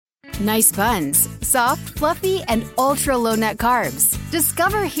Nice buns, soft, fluffy, and ultra-low net carbs.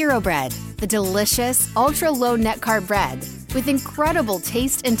 Discover Hero Bread, the delicious, ultra-low net carb bread with incredible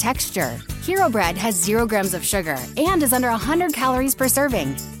taste and texture. Hero Bread has 0 grams of sugar and is under 100 calories per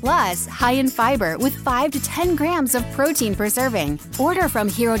serving. Plus, high in fiber with 5 to 10 grams of protein per serving. Order from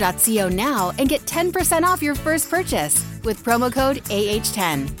hero.co now and get 10% off your first purchase with promo code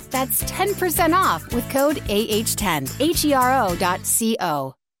AH10. That's 10% off with code AH10.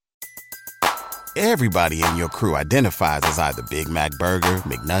 HERO.co. Everybody in your crew identifies as either Big Mac Burger,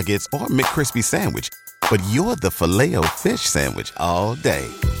 McNuggets, or McCrispy Sandwich. But you're the Filet-O-Fish Sandwich all day.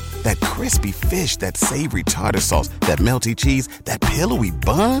 That crispy fish, that savory tartar sauce, that melty cheese, that pillowy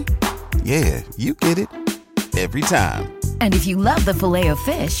bun. Yeah, you get it. Every time. And if you love the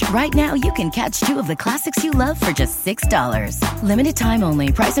Filet-O-Fish, right now you can catch 2 of the classics you love for just $6. Limited time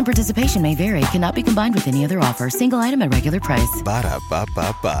only. Price and participation may vary. Cannot be combined with any other offer. Single item at regular price.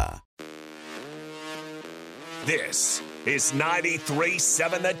 Ba-da-ba-ba-ba. This is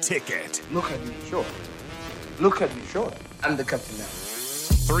 93.7 The Ticket. Look at me, sure. Look at me, sure. I'm the captain now.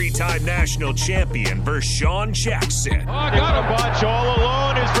 3-time national champion Vershawn Jackson. Oh, got a bunch all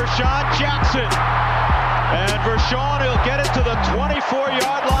alone is Vershawn Jackson. And Vershawn will get it to the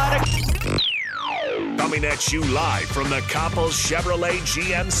 24-yard line. Coming at you live from the Coppels Chevrolet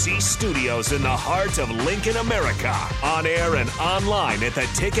GMC studios in the heart of Lincoln, America. On air and online at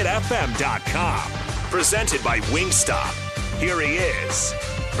theticketfm.com. Presented by Wingstop. Here he is,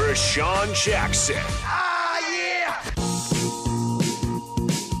 Vershawn Jackson. Ah, yeah!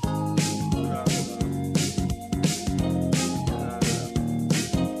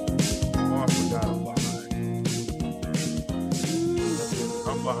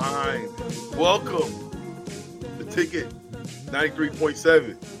 I'm behind. Welcome. The Ticket,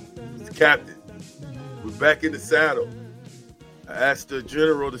 93.7. It's the captain. We're back in the saddle. I asked the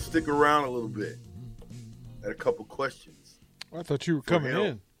general to stick around a little bit. I had a couple questions. I thought you were coming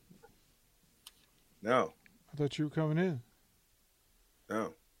in. No. I thought you were coming in.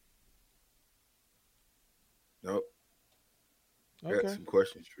 No. Nope. I Okay. got some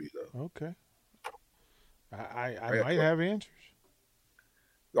questions for you, though. Okay. I might have answers.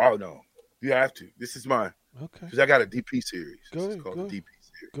 Oh, no. You have to. This is mine. Okay. Because I got a DP series. Go It's ahead. called Go the ahead. DP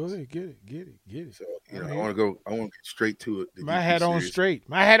series. Go ahead. Get it. So, I want to get straight to it. My hat on straight.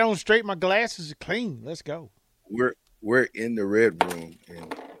 My hat on straight. My glasses are clean. Let's go. We're in the red room,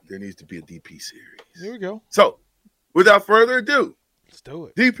 and there needs to be a DP series. Here we go. So, without further ado, let's do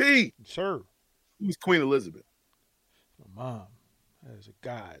it. DP. Sir. Who's Queen Elizabeth? My mom. That is a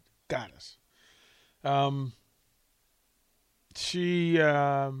goddess. She,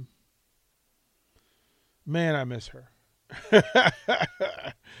 man, I miss her.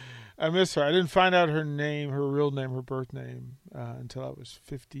 I miss her. I didn't find out her name, her real name, her birth name, until I was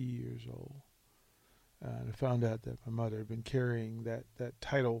 50 years old. And I found out that my mother had been carrying that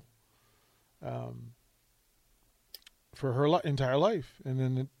title for her entire life.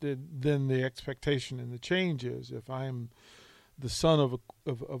 And then the expectation and the change is, if I'm the son of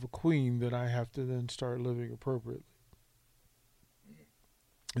a queen, then I have to then start living appropriately.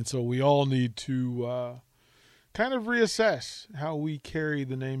 And so we all need to kind of reassess how we carry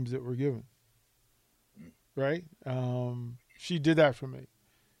the names that we're given. Right? She did that for me.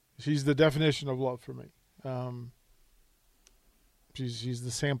 She's the definition of love for me. She's the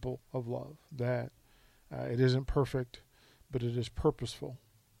sample of love, that it isn't perfect, but it is purposeful.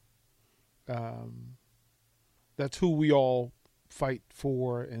 That's who we all fight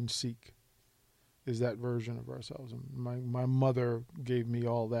for and seek, is that version of ourselves. And my mother gave me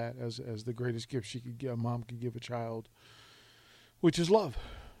all that as the greatest gift a mom could give a child, which is love.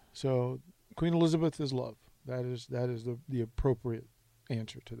 So Queen Elizabeth is love. That is the appropriate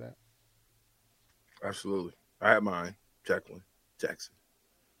answer to that. Absolutely. I had mine, Jacqueline Jackson.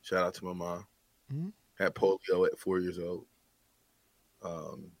 Shout out to my mom. Mm-hmm. Had polio at 4 years old.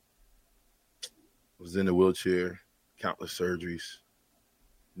 Was in the wheelchair, countless surgeries,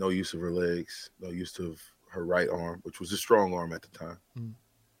 no use of her legs, no use of her right arm, which was a strong arm at the time.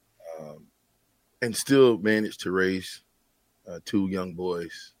 And still managed to raise 2 young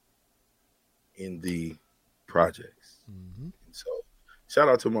boys in the projects. Mm-hmm. And so shout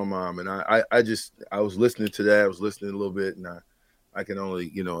out to my mom. And I was listening to that. I was listening a little bit, and I can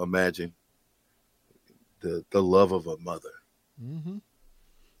only, imagine the love of a mother, mm-hmm.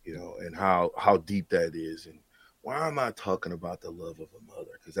 And how deep that is. And why am I talking about the love of a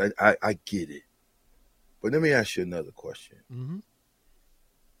mother? Because I get it. But let me ask you another question. Mm-hmm.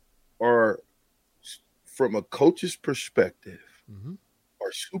 From a coach's perspective, mm-hmm.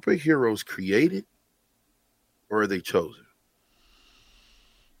 are superheroes created or are they chosen?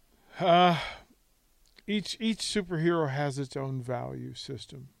 Each superhero has its own value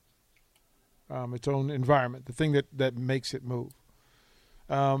system, its own environment, the thing that makes it move.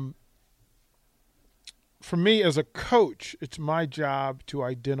 For me as a coach, it's my job to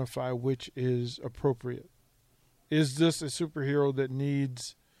identify which is appropriate. Is this a superhero that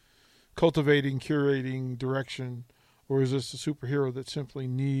needs cultivating, curating, direction, or is this a superhero that simply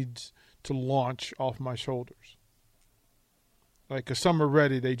needs to launch off my shoulders? Like, because some are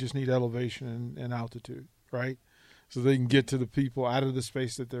ready, they just need elevation and altitude, right? So they can get to the people out of the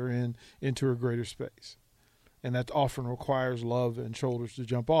space that they're in into a greater space. And that often requires love and shoulders to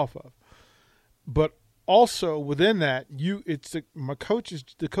jump off of. But also within that,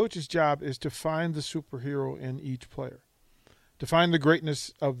 the coach's job is to find the superhero in each player, to find the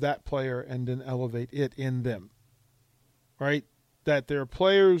greatness of that player and then elevate it in them, right? That there are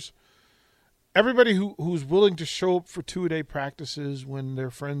players. Everybody who's willing to show up for 2-a-day practices when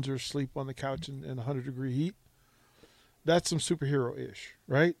their friends are asleep on the couch in 100-degree heat, that's some superhero-ish,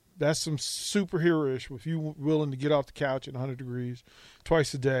 right? That's some superhero-ish. If you're willing to get off the couch at 100 degrees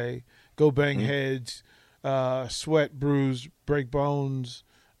twice a day, go bang heads, sweat, bruise, break bones,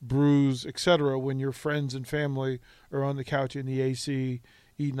 bruise, etc. when your friends and family are on the couch in the AC,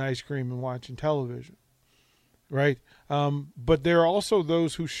 eating ice cream and watching television. Right, but there are also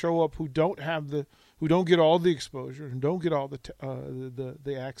those who show up who don't get all the exposure and don't get all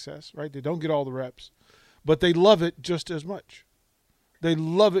the access. Right, they don't get all the reps, but they love it just as much.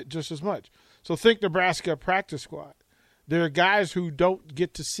 So think Nebraska practice squad. There are guys who don't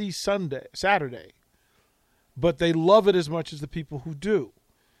get to see Saturday, but they love it as much as the people who do.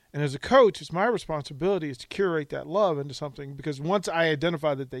 And as a coach, it's my responsibility is to curate that love into something, because once I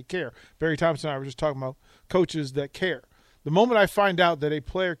identify that they care, Barry Thompson and I were just talking about coaches that care. The moment I find out that a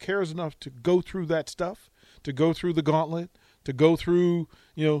player cares enough to go through that stuff, to go through the gauntlet, to go through,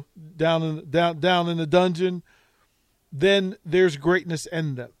 down in the dungeon, then there's greatness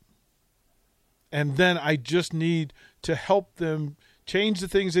in them. And then I just need to help them change the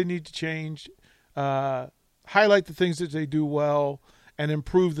things they need to change, highlight the things that they do well, and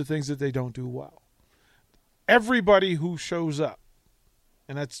improve the things that they don't do well. Everybody who shows up,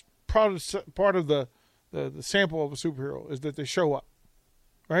 and that's part of the sample of a superhero, is that they show up,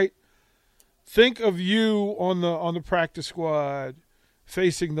 right? Think of you on the practice squad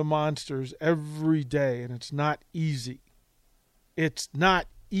facing the monsters every day, and it's not easy. It's not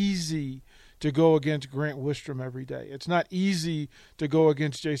easy to go against Grant Wistrom every day. It's not easy to go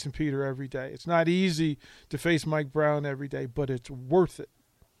against Jason Peter every day. It's not easy to face Mike Brown every day, but it's worth it.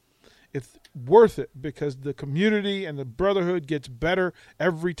 It's worth it because the community and the brotherhood gets better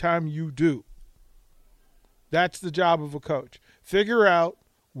every time you do. That's the job of a coach. Figure out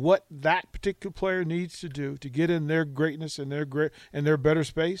what that particular player needs to do to get in their greatness and their better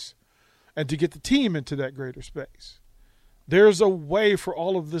space, and to get the team into that greater space. There's a way for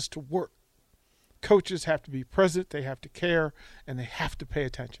all of this to work. Coaches have to be present, they have to care, and they have to pay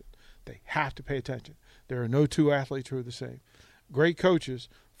attention. There are no two athletes who are the same. Great coaches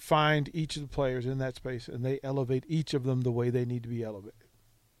find each of the players in that space, and they elevate each of them the way they need to be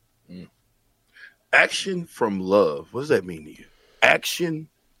elevated. Action from love. What does that mean to you? Action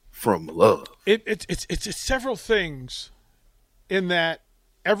from love. It's several things, in that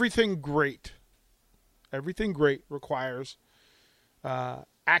everything great requires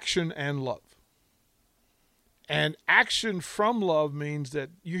action and love. And action from love means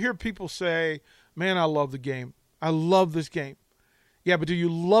that you hear people say, man, I love the game. I love this game. Yeah, but do you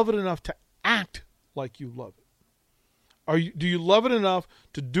love it enough to act like you love it? Do you love it enough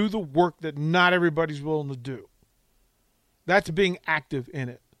to do the work that not everybody's willing to do? That's being active in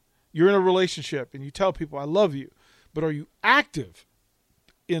it. You're in a relationship and you tell people, I love you. But are you active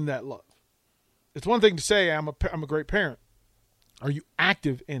in that love? It's one thing to say, I'm a great parent. Are you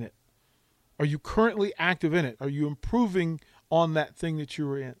active in it? Are you currently active in it? Are you improving on that thing that you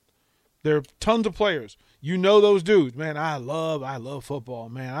were in? There are tons of players. You know those dudes. Man, I love football.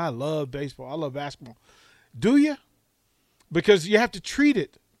 Man, I love baseball. I love basketball. Do you? Because you have to treat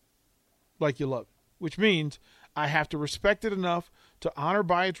it like you love it, which means I have to respect it enough to honor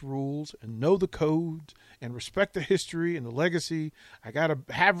by its rules and know the codes and respect the history and the legacy. I got to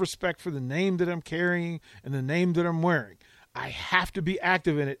have respect for the name that I'm carrying and the name that I'm wearing. I have to be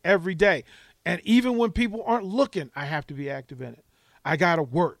active in it every day. And even when people aren't looking, I have to be active in it. I got to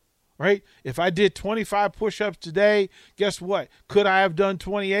work, right? If I did 25 push-ups today, guess what? Could I have done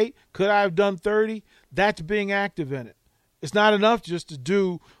 28? Could I have done 30? That's being active in it. It's not enough just to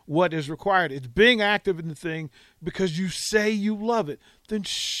do what is required. It's being active in the thing because you say you love it. Then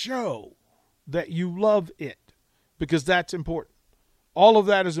show that you love it, because that's important. All of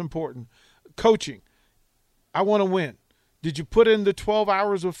that is important. Coaching. I want to win. Did you put in the 12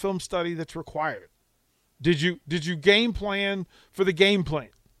 hours of film study that's required? Did you game plan for the game plan?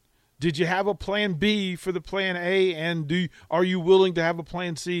 Did you have a plan B for the plan A, and are you willing to have a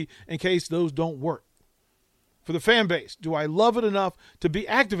plan C in case those don't work? For the fan base, do I love it enough to be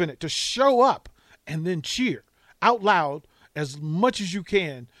active in it, to show up and then cheer out loud as much as you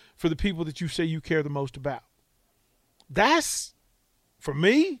can for the people that you say you care the most about? That's, for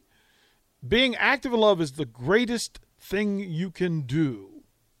me, being active in love is the greatest thing you can do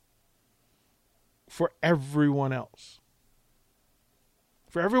for everyone else.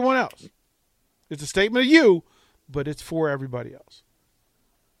 For everyone else. It's a statement of you, but it's for everybody else.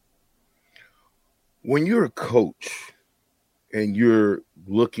 When you're a coach and you're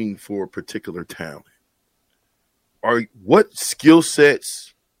looking for a particular talent, what skill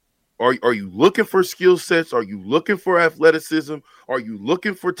sets are you looking for? Skill sets? Are you looking for athleticism? Are you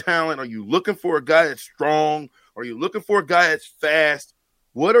looking for talent? Are you looking for a guy that's strong? Are you looking for a guy that's fast?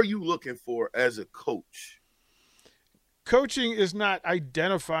 What are you looking for as a coach? Coaching is not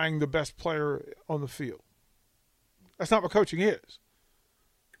identifying the best player on the field. That's not what coaching is.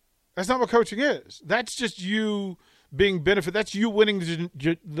 That's not what coaching is. That's just you being benefit. That's you winning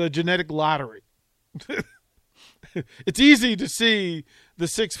the genetic lottery. It's easy to see the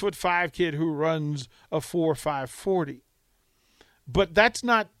 6'5" kid who runs a 4.5 40, but that's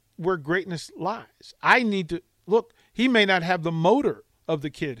not where greatness lies. I need to look. He may not have the motor of the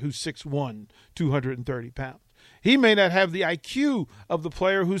kid who's 6'1", 230 pounds. He may not have the IQ of the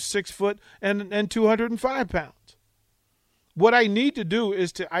player who's 6 foot and 205 pounds. What I need to do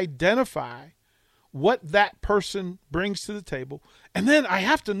is to identify what that person brings to the table, and then I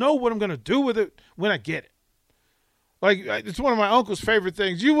have to know what I'm going to do with it when I get it. Like, it's one of my uncle's favorite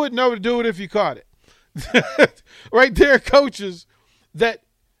things. You wouldn't know to do it if you caught it. Right there, coaches, that,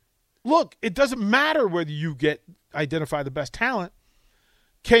 look, it doesn't matter whether you identify the best talent.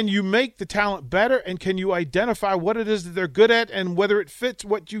 Can you make the talent better, and can you identify what it is that they're good at and whether it fits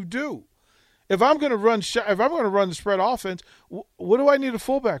what you do? If I'm going to run the spread offense, what do I need a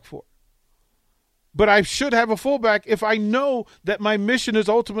fullback for? But I should have a fullback if I know that my mission is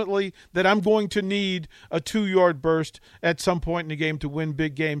ultimately that I'm going to need a 2-yard burst at some point in the game to win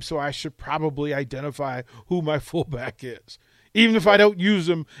big games, so I should probably identify who my fullback is. Even if I don't use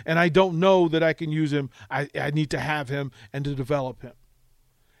him and I don't know that I can use him, I need to have him and to develop him.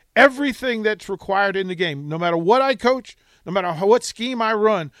 Everything that's required in the game, no matter what I coach, no matter what scheme I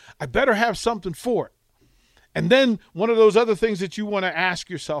run, I better have something for it. And then one of those other things that you want to ask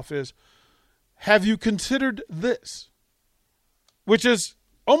yourself is, have you considered this? Which is,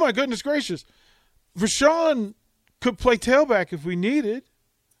 oh my goodness gracious, Rashawn could play tailback if we needed.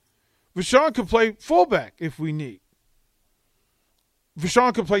 Rashawn could play fullback if we need.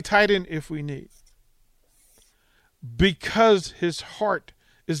 Rashawn could play tight end if we need. Because his heart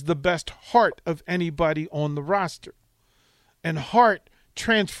is the best heart of anybody on the roster. And heart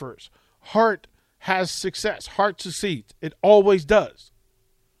transfers. Heart has success. Heart succeeds. It always does.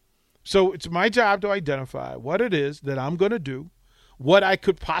 So it's my job to identify what it is that I'm going to do, what I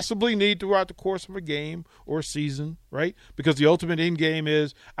could possibly need throughout the course of a game or a season, right? Because the ultimate end game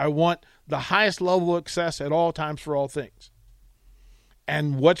is I want the highest level of success at all times for all things.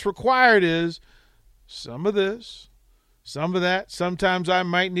 And what's required is some of this, some of that. Sometimes I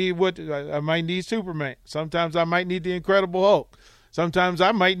might need Superman. Sometimes I might need the Incredible Hulk. Sometimes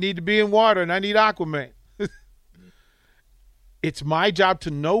I might need to be in water and I need Aquaman. It's my job to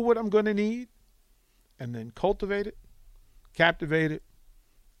know what I'm going to need and then cultivate it, captivate it,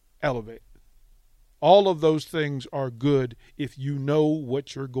 elevate it. All of those things are good if you know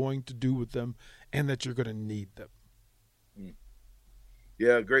what you're going to do with them and that you're going to need them.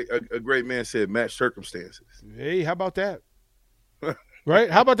 Yeah, a great man said match circumstances. Hey, how about that? Right?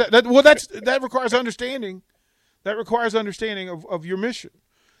 How about that? That requires understanding. That requires understanding of your mission.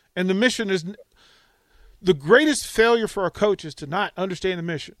 And the mission is the greatest failure for a coach is to not understand the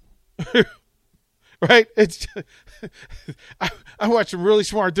mission. Right? It's I watch some really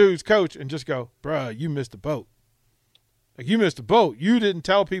smart dudes coach and just go, bruh, you missed the boat. Like, you missed the boat. You didn't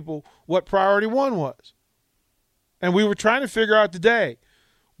tell people what priority one was. And we were trying to figure out today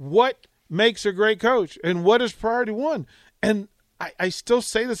what makes a great coach and what is priority one. And I still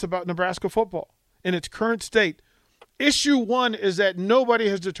say this about Nebraska football in its current state. Issue one is that nobody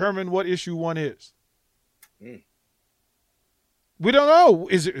has determined what issue one is. We don't know.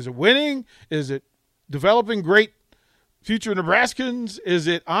 Is it winning? Is it developing great future Nebraskans? Is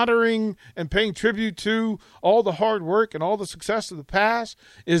it honoring and paying tribute to all the hard work and all the success of the past?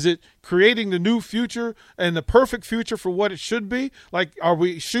 Is it creating the new future and the perfect future for what it should be? Like, are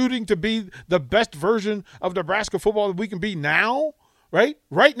we shooting to be the best version of Nebraska football that we can be now, right?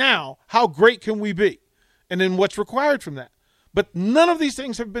 Right now, how great can we be? And then what's required from that? But none of these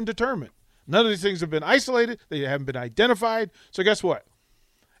things have been determined. None of these things have been isolated. They haven't been identified. So guess what?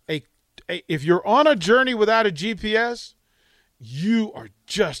 If you're on a journey without a GPS, you are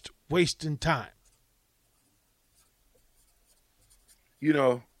just wasting time. You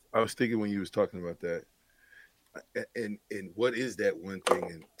know, I was thinking when you was talking about that, and what is that one thing?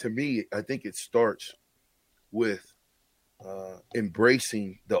 And to me, I think it starts with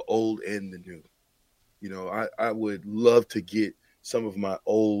embracing the old and the new. You know, I would love to get some of my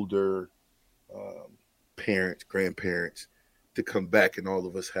older parents, grandparents, to come back and all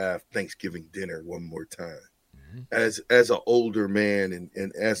of us have Thanksgiving dinner one more time. Mm-hmm. As an older man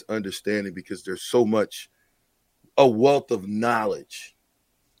and as understanding, because there's so much, a wealth of knowledge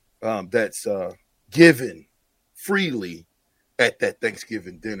that's given freely at that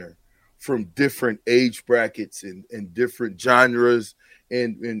Thanksgiving dinner from different age brackets and different genres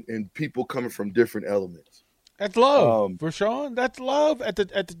and people coming from different elements. That's love, Rashawn. That's love at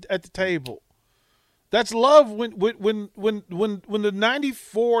the table. That's love when the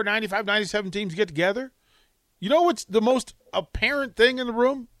 94, 95, 97 teams get together. You know what's the most apparent thing in the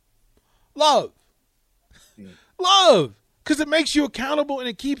room? Love. Mm. Love. Because it makes you accountable and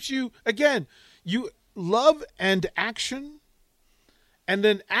it keeps you, again, you love and action, and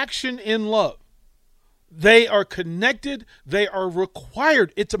then action in love. They are connected. They are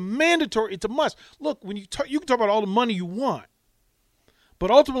required. It's a mandatory. It's a must. Look, when you can talk about all the money you want, but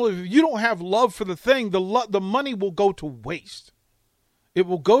ultimately, if you don't have love for the thing, the money will go to waste. It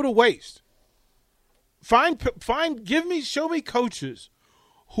will go to waste. Show me coaches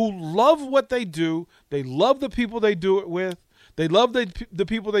who love what they do. They love the people they do it with. They love the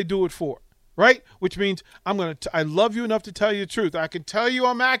people they do it for, right? Which means I love you enough to tell you the truth. I can tell you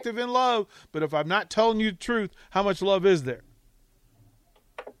I'm active in love, but if I'm not telling you the truth, how much love is there?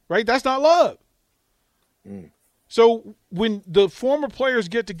 Right? That's not love. Mm. So when the former players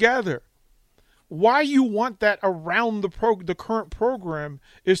get together, why you want that around the current program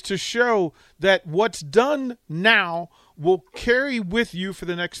is to show that what's done now will carry with you for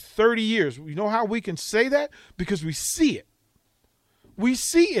the next 30 years. You know how we can say that? Because we see it. We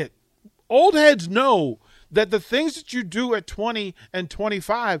see it. Old heads know that the things that you do at 20 and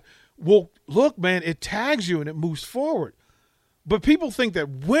 25 will, look, man, it tags you and it moves forward. But people think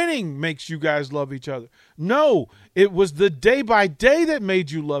that winning makes you guys love each other. No, it was the day by day that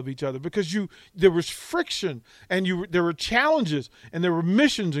made you love each other, because there was friction and there were challenges and there were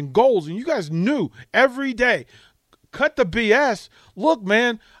missions and goals, and you guys knew every day. Cut the BS. Look,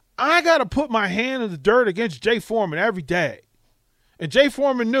 man, I got to put my hand in the dirt against Jay Foreman every day. And Jay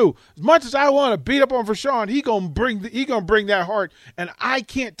Foreman knew, as much as I want to beat up on Rashawn, he gonna bring that heart, and I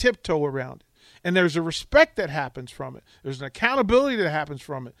can't tiptoe around it. And there's a respect that happens from it. There's an accountability that happens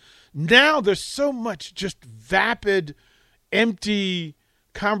from it. Now there's so much just vapid, empty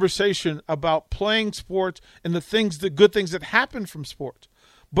conversation about playing sports and the good things that happen from sports.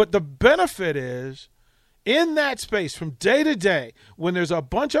 But the benefit is, in that space from day to day, when there's a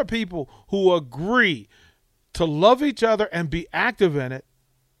bunch of people who agree to love each other and be active in it,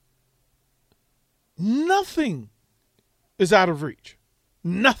 nothing is out of reach.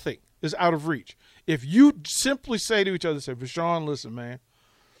 Nothing is out of reach. If you simply say to each other, say, Rashawn, listen, man,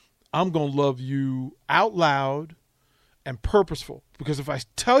 I'm going to love you out loud and purposeful, because if I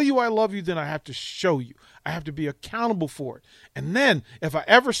tell you I love you, then I have to show you. I have to be accountable for it. And then if I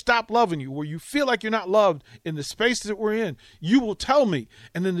ever stop loving you, where you feel like you're not loved in the space that we're in, you will tell me.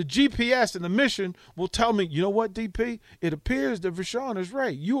 And then the GPS and the mission will tell me, you know what, DP? It appears that Rashawn is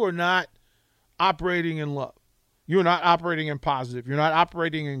right. You are not operating in love. You're not operating in positive. You're not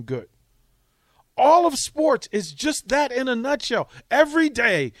operating in good. All of sports is just that in a nutshell. Every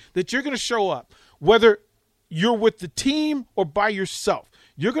day that you're going to show up, whether you're with the team or by yourself,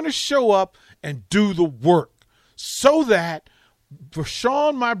 you're going to show up and do the work so that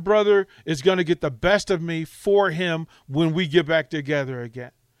Rashawn, my brother, is going to get the best of me for him when we get back together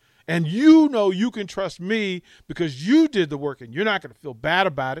again. And you know you can trust me because you did the work, and you're not going to feel bad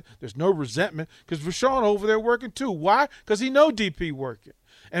about it. There's no resentment because Rashawn over there working too. Why? Because he know DP working.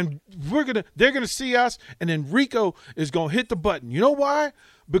 And they're going to see us, and then Rico is going to hit the button. You know why?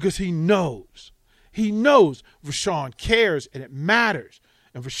 Because he knows. He knows Rashawn cares, and it matters.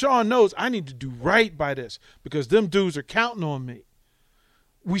 And Rashawn knows I need to do right by this because them dudes are counting on me.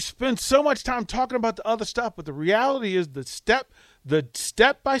 we spend so much time talking about the other stuff, but the reality is the step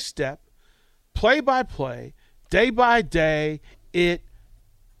by step, play by play, day by day, it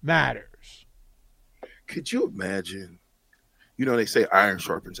matters. Could you imagine? You know, they say iron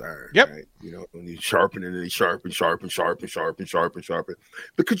sharpens iron. Yep. Right? You know, when you sharpen it, they sharpen.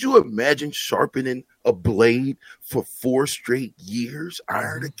 But could you imagine sharpening a blade for 4 straight years,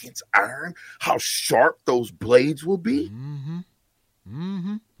 iron against iron? How sharp those blades will be? Mm-hmm.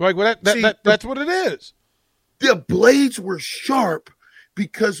 Mm-hmm. Like, well, that's what it is. The blades were sharp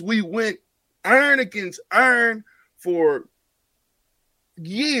because we went iron against iron for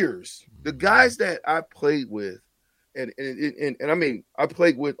years. The guys that I played with, and I mean, I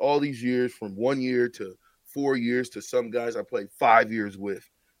played with all these years from 1 year to 4 years to some guys I played 5 years with.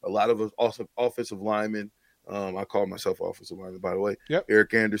 A lot of us also offensive linemen. I call myself offensive lineman, by the way. Yep.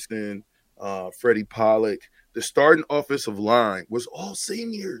 Eric Anderson, Freddie Pollock. The starting offensive line was all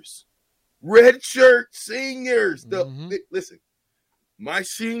seniors, red shirt seniors. Listen, my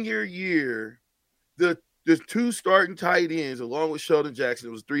senior year, the 2 starting tight ends, along with Sheldon Jackson,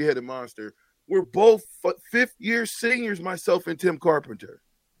 it was a 3-headed monster. We're both 5th-year seniors, myself and Tim Carpenter.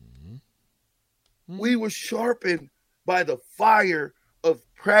 Mm-hmm. We were sharpened by the fire of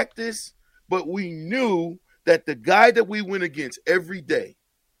practice, but we knew that the guy that we went against every day,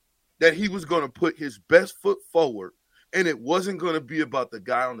 that he was going to put his best foot forward, and it wasn't going to be about the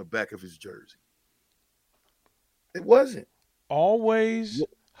guy on the back of his jersey. It wasn't. Always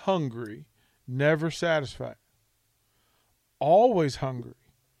hungry, never satisfied. Always hungry.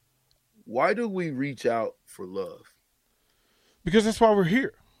 Why do we reach out for love? Because that's why we're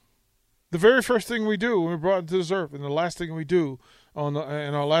here. The very first thing we do when we're brought to this earth, and the last thing we do in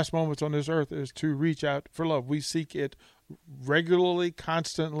our last moments on this earth, is to reach out for love. We seek it regularly,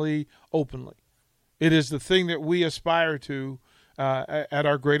 constantly, openly. It is the thing that we aspire to at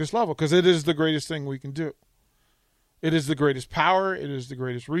our greatest level, because it is the greatest thing we can do. It is the greatest power. It is the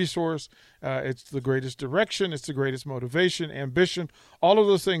greatest resource. It's the greatest direction. It's the greatest motivation, ambition, all of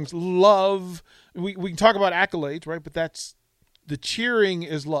those things. Love. We can talk about accolades, right? But that's the cheering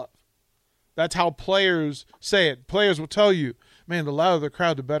is love. That's how players say it. Players will tell you, man, the louder the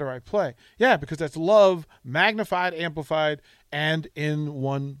crowd, the better I play. Yeah, because that's love magnified, amplified, and in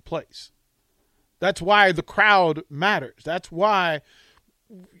one place. That's why the crowd matters. That's why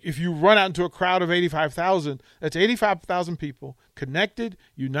if you run out into a crowd of 85,000, that's 85,000 people connected,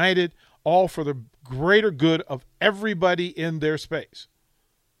 united, all for the greater good of everybody in their space.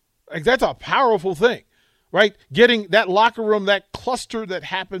 Like, that's a powerful thing, right? Getting that locker room, that cluster that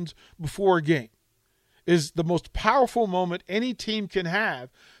happens before a game is the most powerful moment any team can have,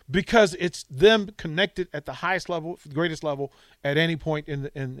 because it's them connected at the highest level, the greatest level at any point in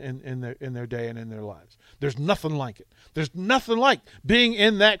their day and in their lives. There's nothing like it. There's nothing like being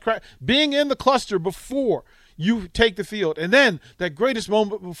in that being in the cluster before you take the field, and then that greatest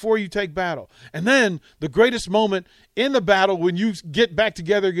moment before you take battle, and then the greatest moment in the battle when you get back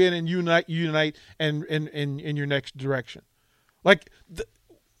together again and unite and in your next direction. Like,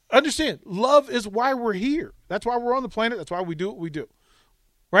 understand, love is why we're here. That's why we're on the planet. That's why we do what we do.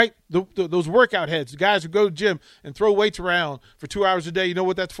 Right? Those workout heads, the guys who go to the gym and throw weights around for 2 hours a day, you know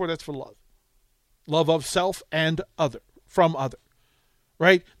what that's for? That's for love. Love of self and other, from other.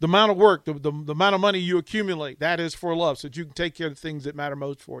 Right? The amount of work, the amount of money you accumulate, that is for love, so that you can take care of the things that matter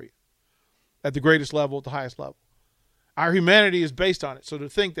most for you at the greatest level, at the highest level. Our humanity is based on it. So to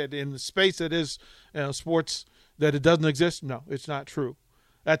think that in the space that is sports, that it doesn't exist, no, it's not true.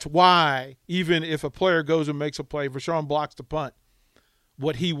 That's why even if a player goes and makes a play, Vershawn blocks the punt,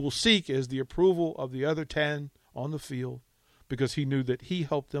 what he will seek is the approval of the other 10 on the field, because he knew that he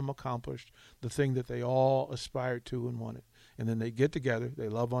helped them accomplish the thing that they all aspired to and wanted. And then they get together, they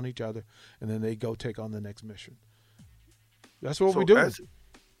love on each other, and then they go take on the next mission. That's what we do.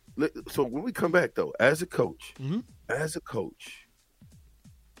 So when we come back, though, as a coach,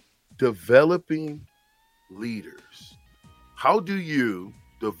 developing leaders, how do you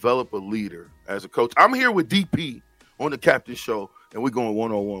develop a leader as a coach? I'm here with DP on the Captain Show, and we're going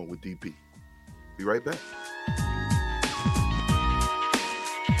one-on-one with DP. Be right back.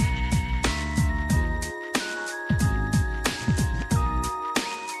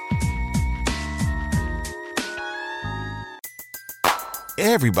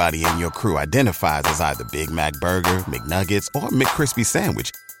 Everybody in your crew identifies as either Big Mac Burger, McNuggets, or McCrispy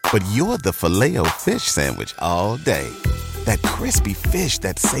Sandwich. But you're the Filet-O-Fish Sandwich all day. That crispy fish,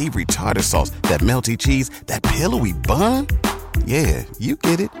 that savory tartar sauce, that melty cheese, that pillowy bun. Yeah, you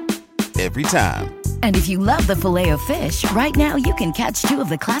get it. Every time. And if you love the Filet-O-Fish, right now you can catch 2 of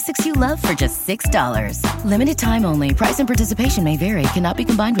the classics you love for just $6. Limited time only. Price and participation may vary. Cannot be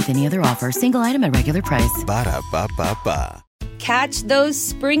combined with any other offer. Single item at regular price. Ba-da-ba-ba-ba. Catch those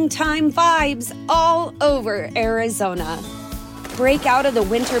springtime vibes all over Arizona. Break out of the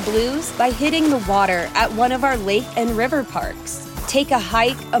winter blues by hitting the water at one of our lake and river parks. Take a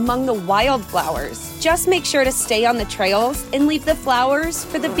hike among the wildflowers. Just make sure to stay on the trails and leave the flowers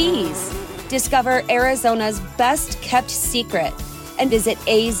for the bees. Discover Arizona's best-kept secret and visit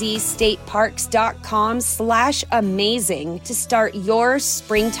azstateparks.com/amazing to start your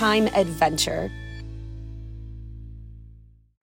springtime adventure.